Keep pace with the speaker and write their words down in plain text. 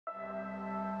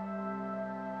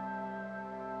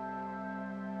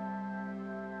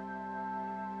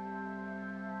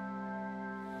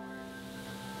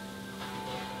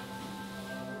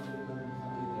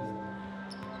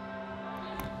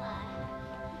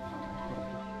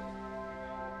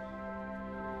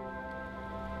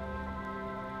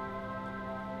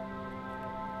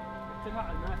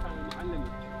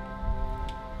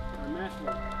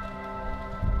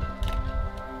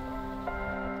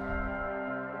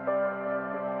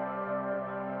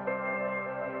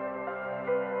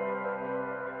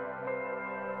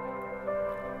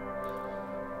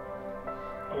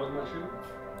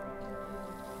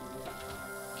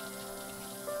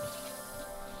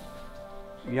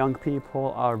Young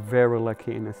people are very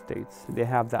lucky in the States. They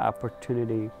have the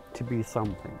opportunity to be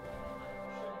something.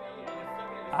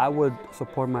 I would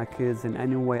support my kids in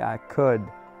any way I could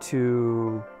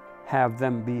to have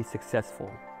them be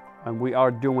successful. And we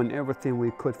are doing everything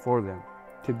we could for them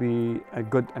to be a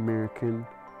good American,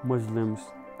 Muslims,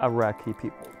 Iraqi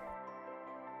people.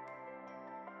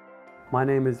 My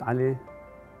name is Ali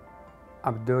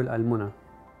Abdul Al-Muna.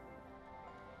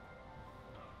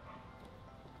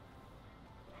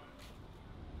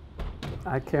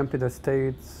 I came to the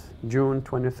States June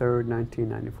 23rd,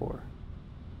 1994.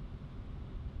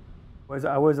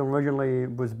 I was originally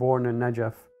born in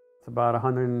Najaf. It's about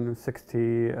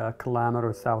 160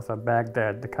 kilometers south of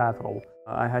Baghdad, the capital.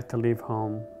 I had to leave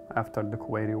home after the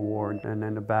Kuwaiti War and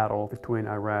then the battle between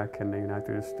Iraq and the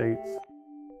United States.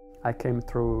 I came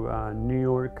through New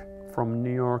York. From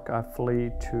New York, I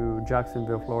flew to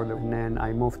Jacksonville, Florida, and then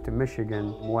I moved to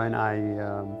Michigan when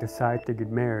I decided to get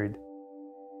married.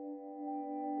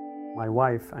 My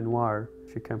wife, Anwar,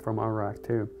 she came from Iraq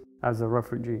too, as a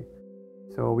refugee.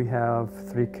 So we have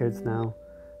 3 kids now,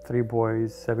 3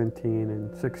 boys, 17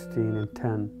 and 16 and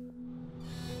 10.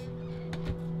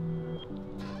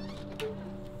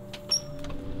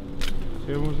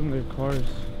 See everyone's in their cars.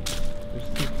 It's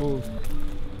too cold.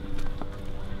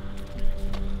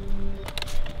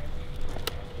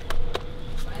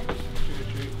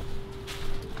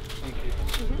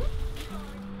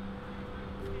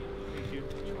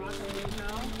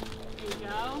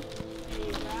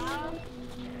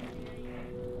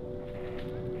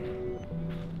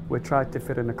 We tried to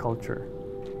fit in the culture,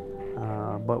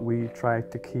 but we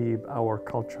tried to keep our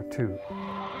culture too.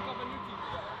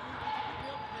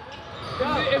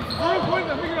 It's very important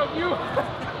to figure out you.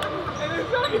 And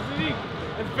it's not, it's unique.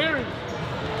 It's very.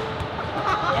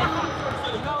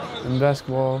 In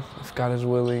basketball, if God is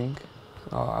willing,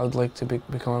 I would like to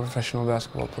become a professional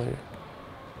basketball player.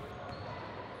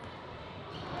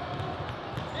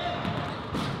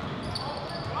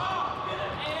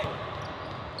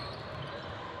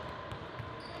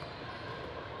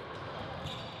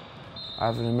 I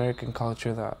have an American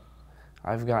culture that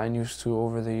I've gotten used to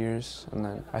over the years, and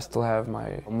then I still have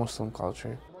my Muslim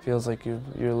culture. It feels like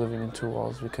you're living in 2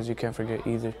 walls because you can't forget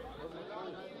either.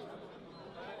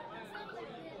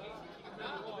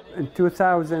 In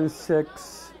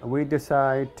 2006, we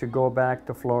decided to go back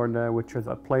to Florida, which is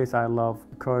a place I love,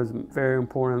 because very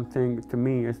important thing to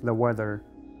me is the weather.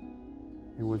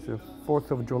 It was the 4th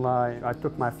of July. I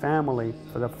took my family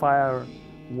for the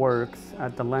fireworks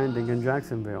at the landing in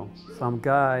Jacksonville. Some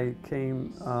guy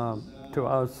came to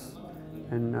us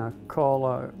and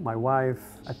called my wife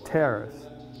a terrorist.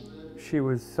 She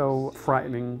was so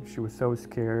frightening, she was so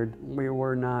scared. We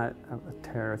were not a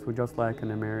terrorist, we're just like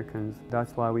an Americans.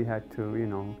 That's why we had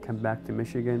to, come back to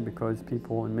Michigan, because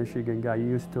people in Michigan got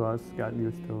used to us, got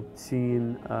used to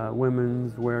seeing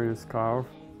women wearing a scarf.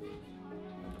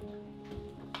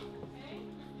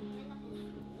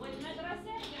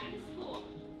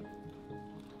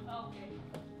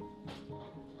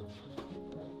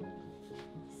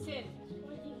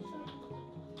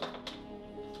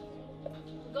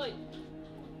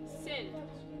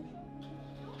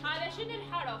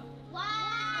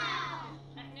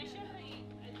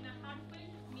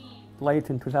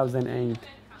 Late in 2008,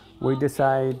 we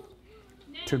decided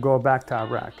to go back to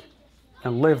Iraq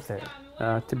and live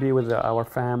there, to be with our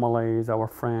families, our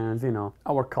friends,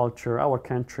 our culture, our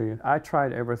country. I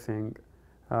tried everything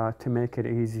to make it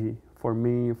easy for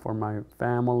me, for my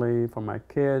family, for my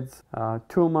kids.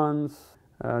 2 months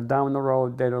down the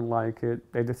road, they don't like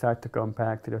it. They decide to come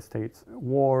back to the States.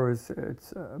 Wars,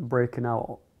 it's breaking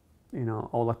out,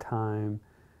 all the time.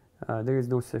 There is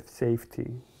no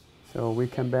safety. So we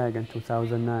came back in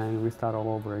 2009 and we start all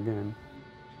over again.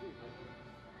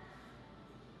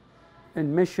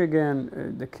 In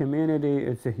Michigan, the community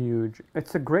is huge.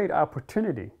 It's a great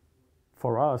opportunity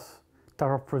for us to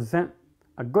represent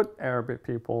a good Arabic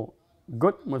people,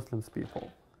 good Muslims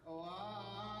people.